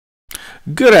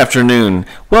Good afternoon.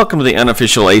 Welcome to the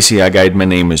unofficial ACI guide. My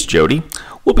name is Jody.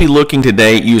 We'll be looking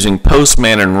today at using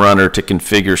Postman and Runner to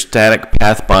configure static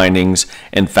path bindings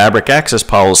and fabric access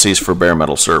policies for bare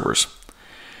metal servers.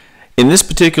 In this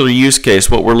particular use case,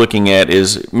 what we're looking at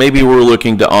is maybe we're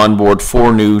looking to onboard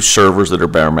 4 new servers that are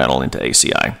bare metal into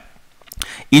ACI.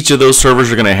 Each of those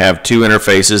servers are going to have 2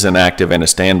 interfaces, an active and a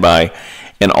standby,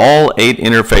 and all 8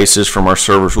 interfaces from our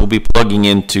servers will be plugging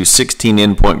into 16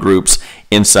 endpoint groups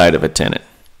inside of a tenant.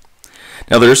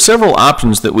 Now there are several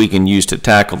options that we can use to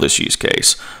tackle this use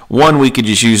case. One, we could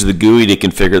just use the GUI to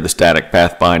configure the static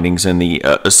path bindings and the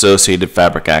associated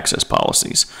fabric access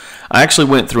policies. I actually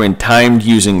went through and timed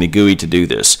using the GUI to do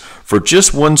this. For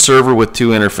just one server with 2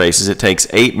 interfaces, it takes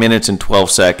 8 minutes and 12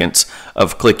 seconds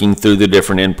of clicking through the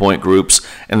different endpoint groups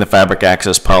and the fabric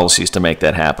access policies to make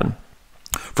that happen.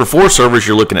 For 4 servers,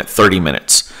 you're looking at 30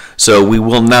 minutes. So we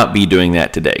will not be doing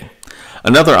that today.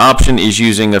 Another option is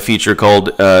using a feature called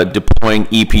deploying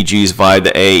EPGs via the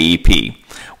AAEP.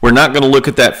 We're not going to look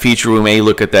at that feature. We may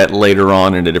look at that later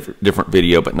on in a different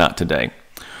video, but not today.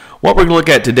 What we're going to look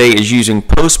at today is using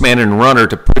Postman and Runner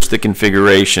to push the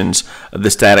configurations of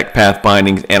the static path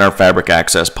bindings and our fabric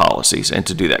access policies, and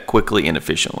to do that quickly and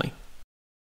efficiently.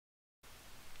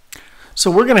 So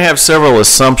we're going to have several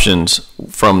assumptions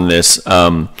from this.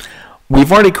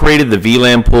 We've already created the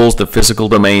VLAN pools, the physical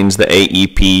domains, the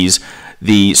AEPs,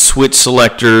 the switch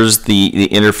selectors, the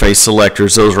interface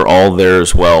selectors. Those are all there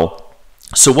as well.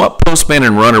 So what Postman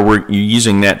and Runner we're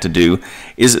using that to do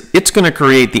is it's going to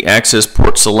create the access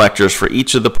port selectors for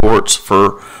each of the ports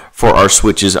for our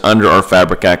switches under our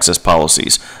fabric access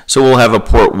policies. So we'll have a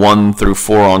port 1 through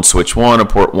 4 on switch 1, a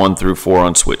port 1 through 4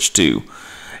 on switch 2.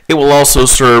 It will also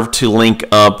serve to link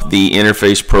up the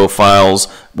interface profiles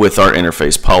with our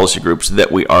interface policy groups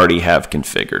that we already have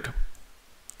configured.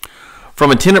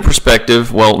 From a tenant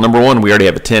perspective, well, number one, we already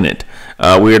have a tenant. We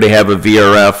already have a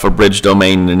VRF, a bridge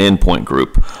domain, and an endpoint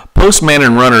group. Postman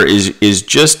and Runner is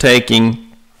just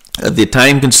taking the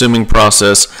time-consuming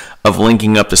process of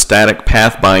linking up the static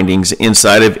path bindings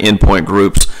inside of endpoint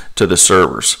groups to the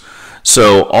servers.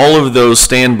 So all of those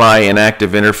standby and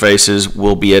active interfaces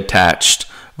will be attached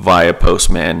via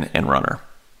Postman and Runner.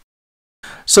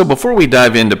 So before we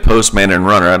dive into Postman and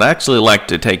Runner, I'd actually like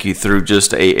to take you through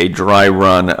just a dry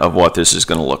run of what this is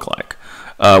going to look like.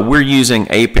 We're using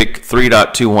APIC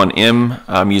 3.21m.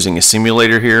 I'm using a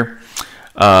simulator here.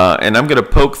 And I'm going to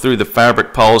poke through the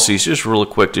fabric policies just real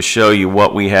quick to show you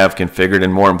what we have configured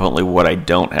and, more importantly, what I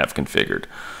don't have configured.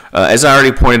 As I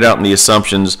already pointed out in the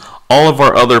assumptions, all of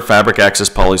our other fabric access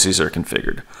policies are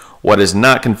configured. What is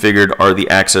not configured are the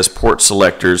access port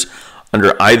selectors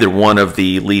under either one of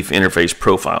the leaf interface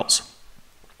profiles.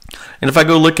 And if I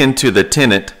go look into the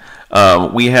tenant,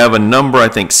 we have a number, I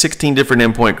think 16 different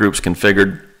endpoint groups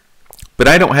configured, but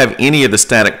I don't have any of the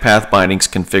static path bindings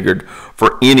configured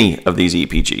for any of these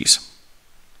EPGs.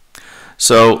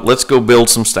 So let's go build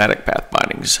some static path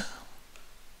bindings.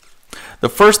 The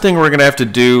first thing we're going to have to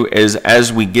do is,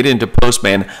 as we get into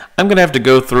Postman, I'm going to have to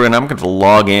go through and I'm going to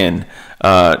log in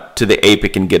to the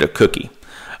APIC and get a cookie.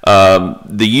 The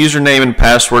username and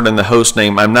password and the host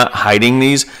name, I'm not hiding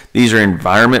these. These are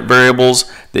environment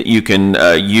variables that you can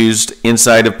use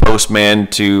inside of Postman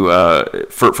to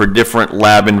for different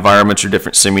lab environments or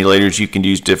different simulators. You can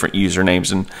use different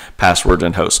usernames and passwords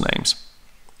and host names.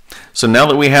 So now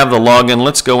that we have the login,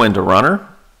 let's go into Runner.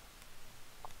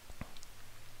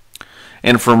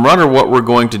 And from Runner, what we're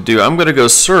going to do, I'm going to go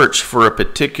search for a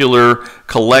particular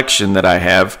collection that I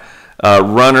have.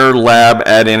 Runner Lab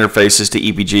Add Interfaces to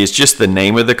EPG is just the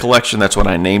name of the collection. That's what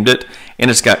I named it.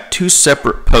 And it's got 2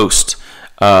 separate posts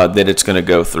that it's going to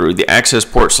go through. The access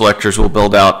port selectors will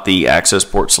build out the access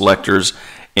port selectors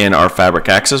in our fabric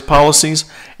access policies.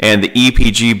 And the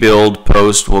EPG build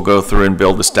post will go through and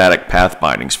build the static path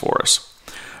bindings for us.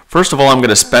 First of all, I'm going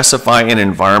to specify an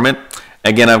environment.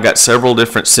 Again, I've got several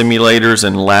different simulators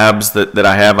and labs that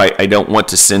I have. I don't want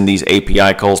to send these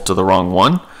API calls to the wrong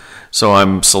one. So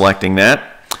I'm selecting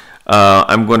that.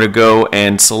 I'm going to go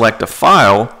and select a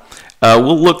file.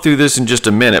 We'll look through this in just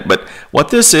a minute, but what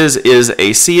this is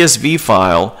a CSV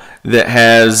file that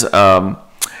has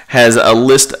a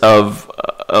list of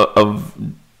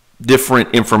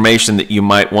different information that you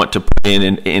might want to put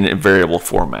in a variable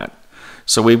format.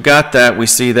 So we've got that. We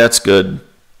see that's good.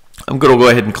 I'm going to go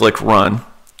ahead and click Run.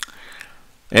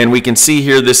 And we can see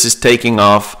here this is taking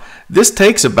off. This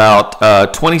takes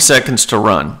about 20 seconds to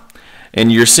run.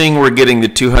 And you're seeing we're getting the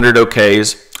 200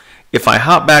 OKs. If I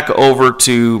hop back over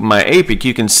to my APIC,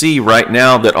 you can see right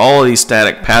now that all of these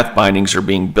static path bindings are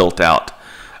being built out.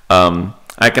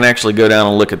 I can actually go down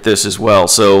and look at this as well.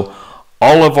 So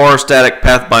all of our static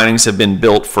path bindings have been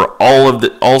built for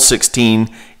all 16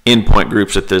 endpoint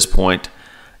groups at this point.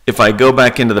 If I go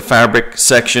back into the fabric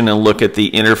section and look at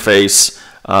the interface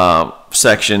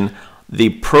section, the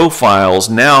profiles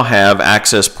now have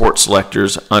access port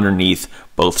selectors underneath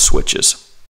both switches.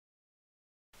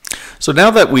 So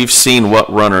now that we've seen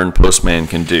what Runner and Postman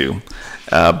can do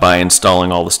by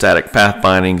installing all the static path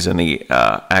bindings and the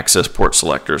access port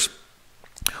selectors,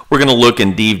 we're going to look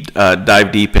and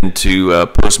dive deep into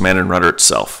Postman and Runner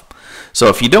itself. So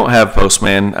if you don't have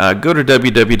Postman, go to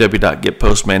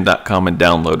www.getpostman.com and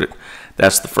download it.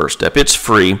 That's the first step. It's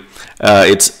free.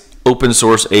 It's open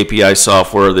source API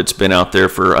software that's been out there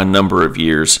for a number of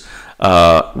years.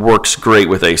 Works great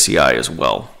with ACI as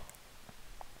well.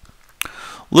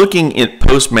 Looking at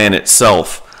Postman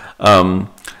itself,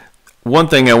 one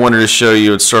thing I wanted to show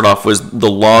you and start off was the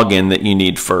login that you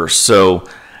need first. So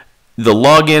the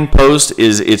login post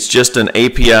it's just an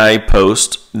API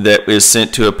post that is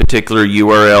sent to a particular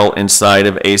URL inside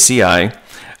of ACI.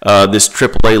 This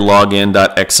AAA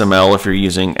login.xml if you're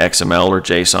using XML, or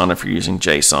JSON if you're using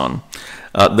JSON.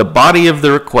 The body of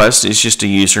the request is just a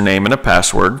username and a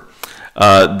password.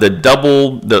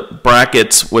 The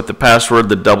brackets with the password,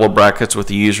 the double brackets with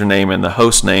the username and the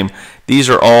host name, these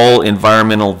are all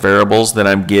environmental variables that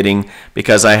I'm getting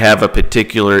because I have a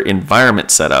particular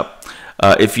environment set up.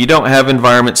 If you don't have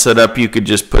environment set up, you could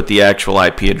just put the actual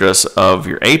IP address of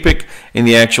your APIC and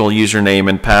the actual username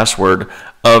and password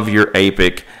of your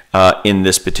APIC in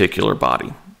this particular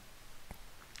body.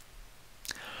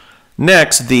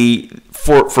 Next,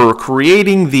 for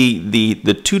creating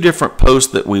the two different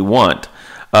posts that we want,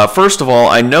 first of all,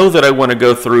 I know that I want to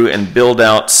go through and build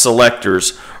out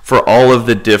selectors for all of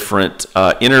the different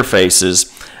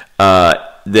interfaces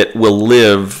that will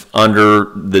live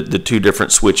under the two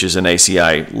different switches in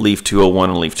ACI, Leaf 201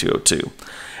 and Leaf 202.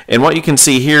 And what you can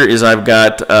see here is I've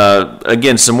got,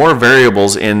 again, some more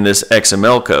variables in this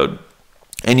XML code.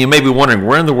 And you may be wondering,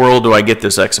 where in the world do I get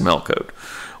this XML code?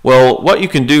 Well, what you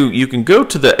can do, you can go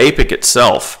to the APIC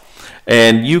itself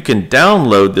and you can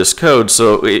download this code.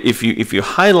 So if you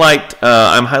highlight,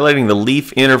 I'm highlighting the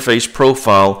Leaf interface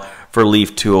profile for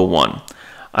Leaf 201.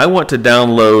 I want to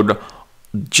download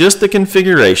just the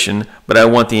configuration, but I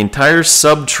want the entire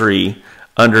subtree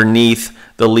underneath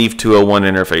the Leaf 201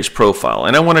 interface profile.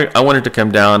 And I want it to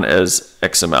come down as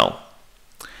XML.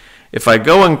 If I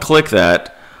go and click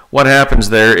that, what happens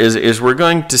there is we're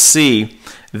going to see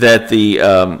that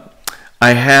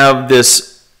I have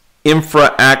this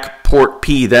infra ACK port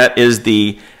P. That is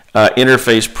the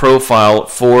interface profile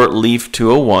for Leaf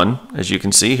 201, as you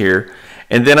can see here.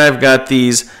 And then I've got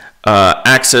these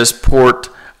access port,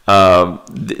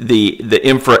 the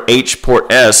infra H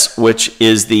port S, which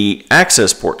is the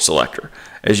access port selector.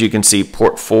 As you can see,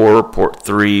 port 4, port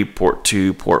 3, port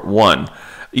 2, port 1.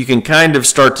 You can kind of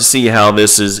start to see how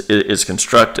this is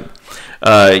constructed.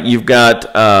 You've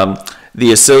got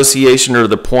the association or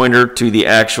the pointer to the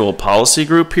actual policy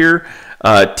group here,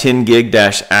 10 gig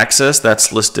access,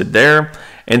 that's listed there.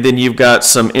 And then you've got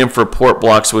some infra port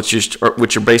blocks, which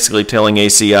are basically telling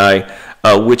ACI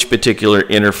which particular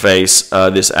interface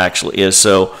this actually is.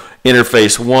 So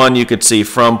interface 1, you could see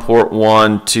from port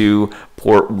 1 to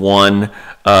port 1,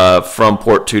 from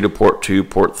port 2 to port 2,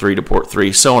 port 3 to port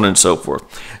 3, so on and so forth.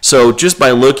 So just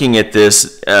by looking at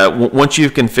this, once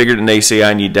you've configured an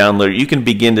ACI and you download it, you can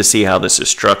begin to see how this is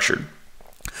structured.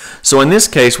 So in this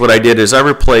case, what I did is I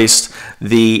replaced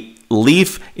the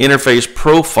Leaf interface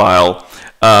profile.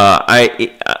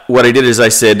 What I did is I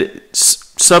said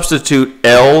substitute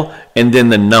L and then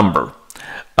the number.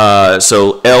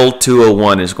 So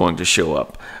L201 is going to show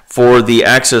up. For the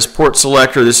access port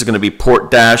selector, this is going to be port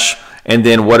dash and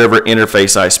then whatever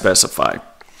interface I specify.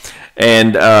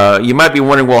 And you might be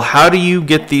wondering, well, how do you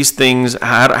get these things,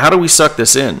 how do we suck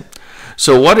this in?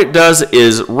 So what it does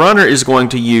is Runner is going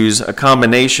to use a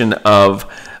combination of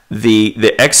the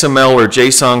XML or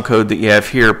JSON code that you have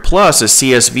here plus a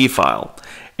CSV file.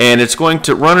 And it's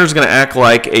Runner's going to act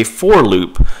like a for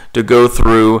loop to go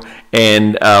through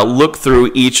and look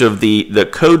through each of the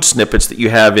code snippets that you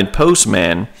have in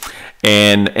Postman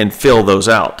and fill those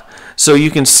out. So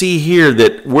you can see here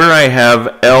that where I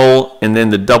have L and then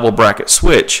the double bracket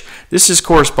switch, this is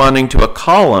corresponding to a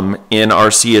column in our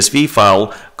CSV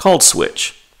file called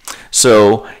switch.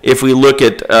 So if we look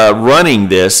at running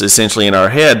this essentially in our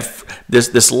head,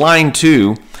 this line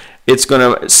 2, it's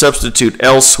going to substitute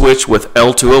L switch with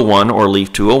L201 or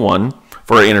Leaf 201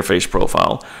 for our interface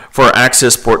profile. For our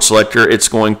access port selector,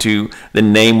 the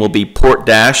name will be port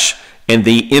dash and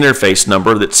the interface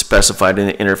number that's specified in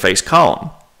the interface column.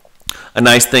 A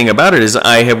nice thing about it is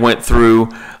I have went through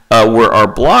where our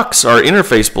blocks, our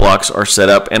interface blocks are set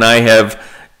up, and I have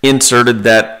inserted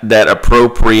that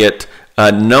appropriate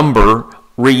number,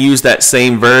 reuse that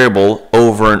same variable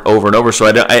over and over and over. So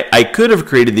I could have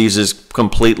created these as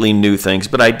completely new things,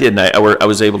 but I didn't. I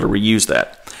was able to reuse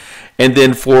that. And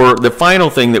then for the final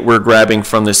thing that we're grabbing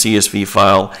from the CSV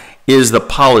file is the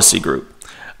policy group.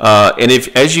 And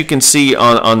as you can see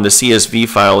on the CSV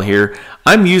file here,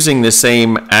 I'm using the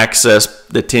same access,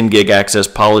 the 10 gig access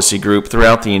policy group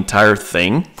throughout the entire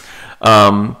thing.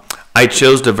 I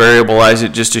chose to variabilize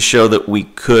it just to show that we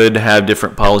could have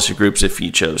different policy groups if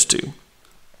you chose to.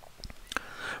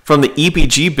 From the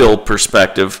EPG build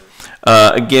perspective,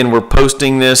 again, we're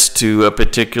posting this to a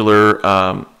particular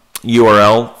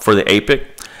URL for the APIC,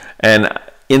 and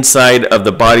inside of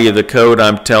the body of the code,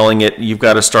 I'm telling it you've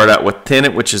got to start out with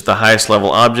tenant, which is the highest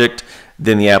level object,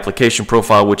 then the application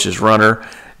profile, which is runner.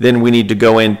 Then we need to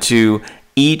go into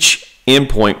each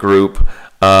endpoint group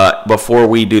before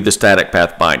we do the static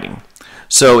path binding.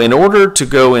 So in order to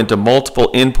go into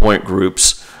multiple endpoint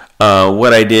groups,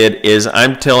 what I did is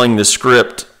I'm telling the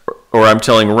script, or I'm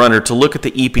telling runner to look at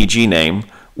the EPG name,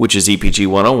 which is EPG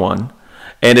 101.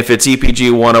 And if it's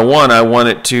EPG 101, I want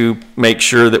it to make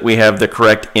sure that we have the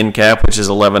correct encap, which is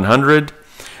 1100,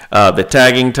 the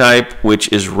tagging type,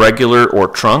 which is regular or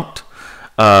trunked,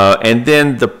 and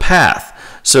then the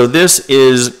path. So this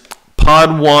is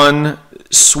pod 1,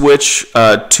 switch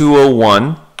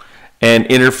 201, and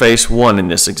interface 1 in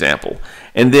this example.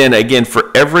 And then again, for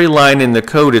every line in the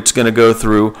code, it's going to go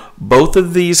through both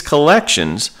of these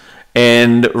collections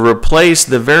and replace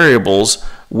the variables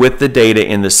with the data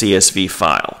in the CSV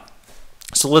file.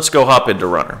 So let's go hop into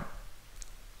runner.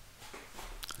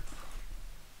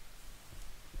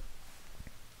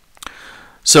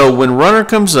 So when runner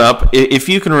comes up, if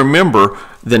you can remember,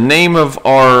 the name of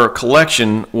our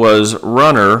collection was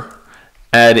runner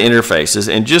add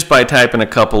interfaces, and just by typing a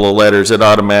couple of letters, it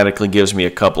automatically gives me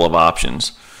a couple of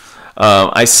options.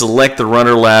 I select the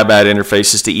runner lab add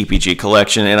interfaces to EPG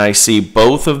collection, and I see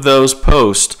both of those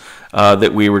posts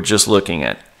that we were just looking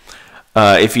at.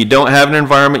 If you don't have an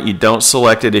environment, you don't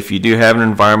select it. If you do have an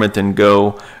environment, then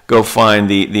go find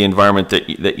the environment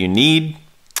that you need.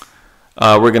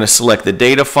 We're going to select the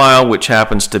data file, which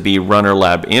happens to be runner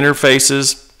lab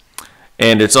interfaces.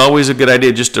 And it's always a good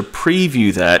idea just to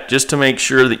preview that, just to make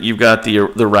sure that you've got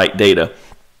the right data.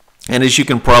 And as you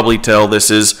can probably tell,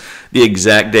 this is the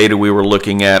exact data we were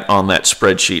looking at on that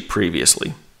spreadsheet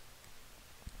previously.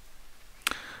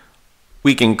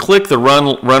 We can click the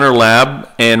runner lab,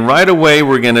 and right away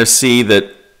we're going to see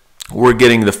that we're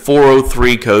getting the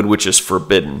 403 code, which is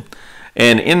forbidden.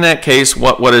 And in that case,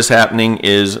 what is happening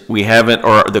is we haven't,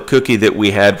 or the cookie that we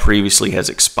had previously has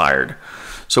expired.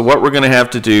 So what we're going to have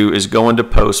to do is go into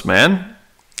Postman,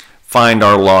 find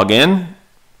our login,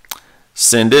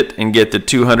 send it, and get the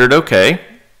 200 OK.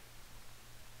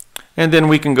 And then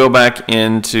we can go back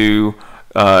into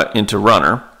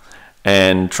runner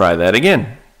and try that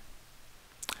again.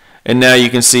 And now you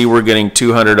can see we're getting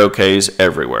 200 OKs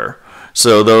everywhere.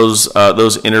 So those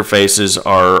interfaces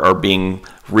are being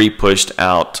re-pushed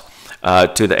out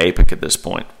to the APIC at this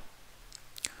point.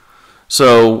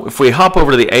 So if we hop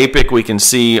over to the APIC, we can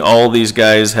see all these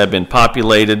guys have been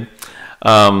populated.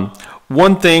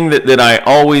 One thing that I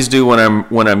always do when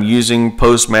I'm using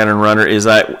Postman and Runner is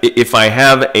if I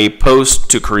have a post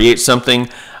to create something,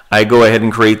 I go ahead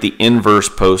and create the inverse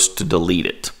post to delete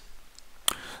it.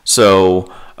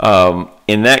 So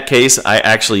in that case, I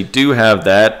actually do have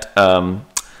that.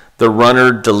 The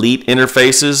runner delete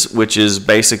interfaces, which is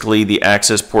basically the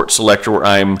access port selector where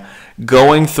I'm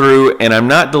going through and I'm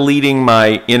not deleting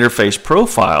my interface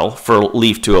profile for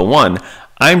Leaf 201.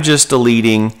 I'm just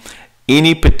deleting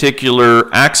any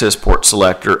particular access port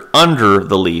selector under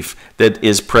the leaf that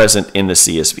is present in the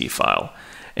CSV file.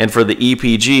 And for the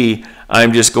EPG,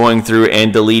 I'm just going through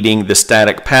and deleting the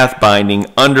static path binding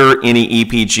under any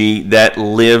EPG that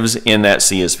lives in that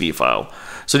CSV file.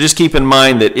 So just keep in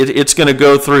mind that it's going to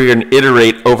go through and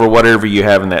iterate over whatever you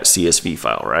have in that CSV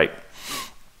file, right?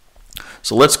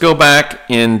 So let's go back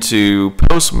into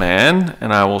Postman,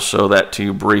 and I will show that to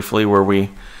you briefly where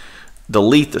we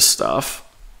delete the stuff.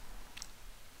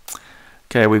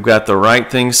 Okay, we've got the right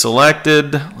thing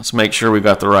selected. Let's make sure we've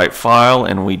got the right file,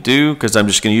 and we do, because I'm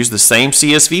just going to use the same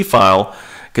CSV file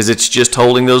because it's just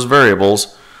holding those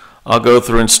variables. I'll go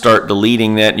through and start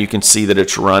deleting that, and you can see that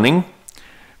it's running.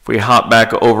 If we hop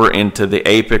back over into the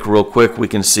APIC real quick, we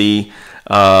can see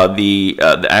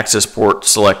the access port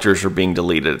selectors are being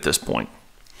deleted at this point.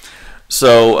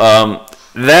 So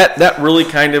that really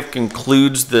kind of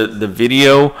concludes the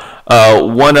video.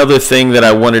 One other thing that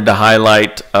I wanted to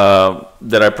highlight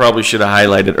that I probably should have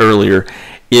highlighted earlier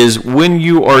is when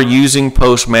you are using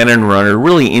Postman and Runner,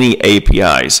 really any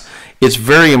APIs, it's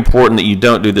very important that you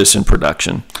don't do this in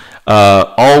production.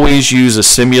 Always use a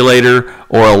simulator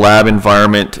or a lab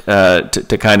environment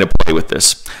to kind of play with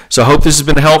this. So I hope this has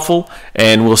been helpful,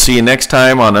 and we'll see you next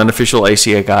time on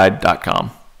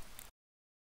unofficialaciguide.com.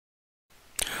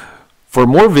 For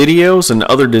more videos and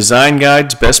other design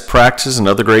guides, best practices, and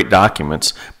other great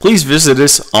documents, please visit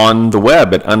us on the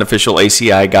web at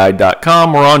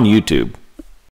unofficialaciguide.com or on YouTube.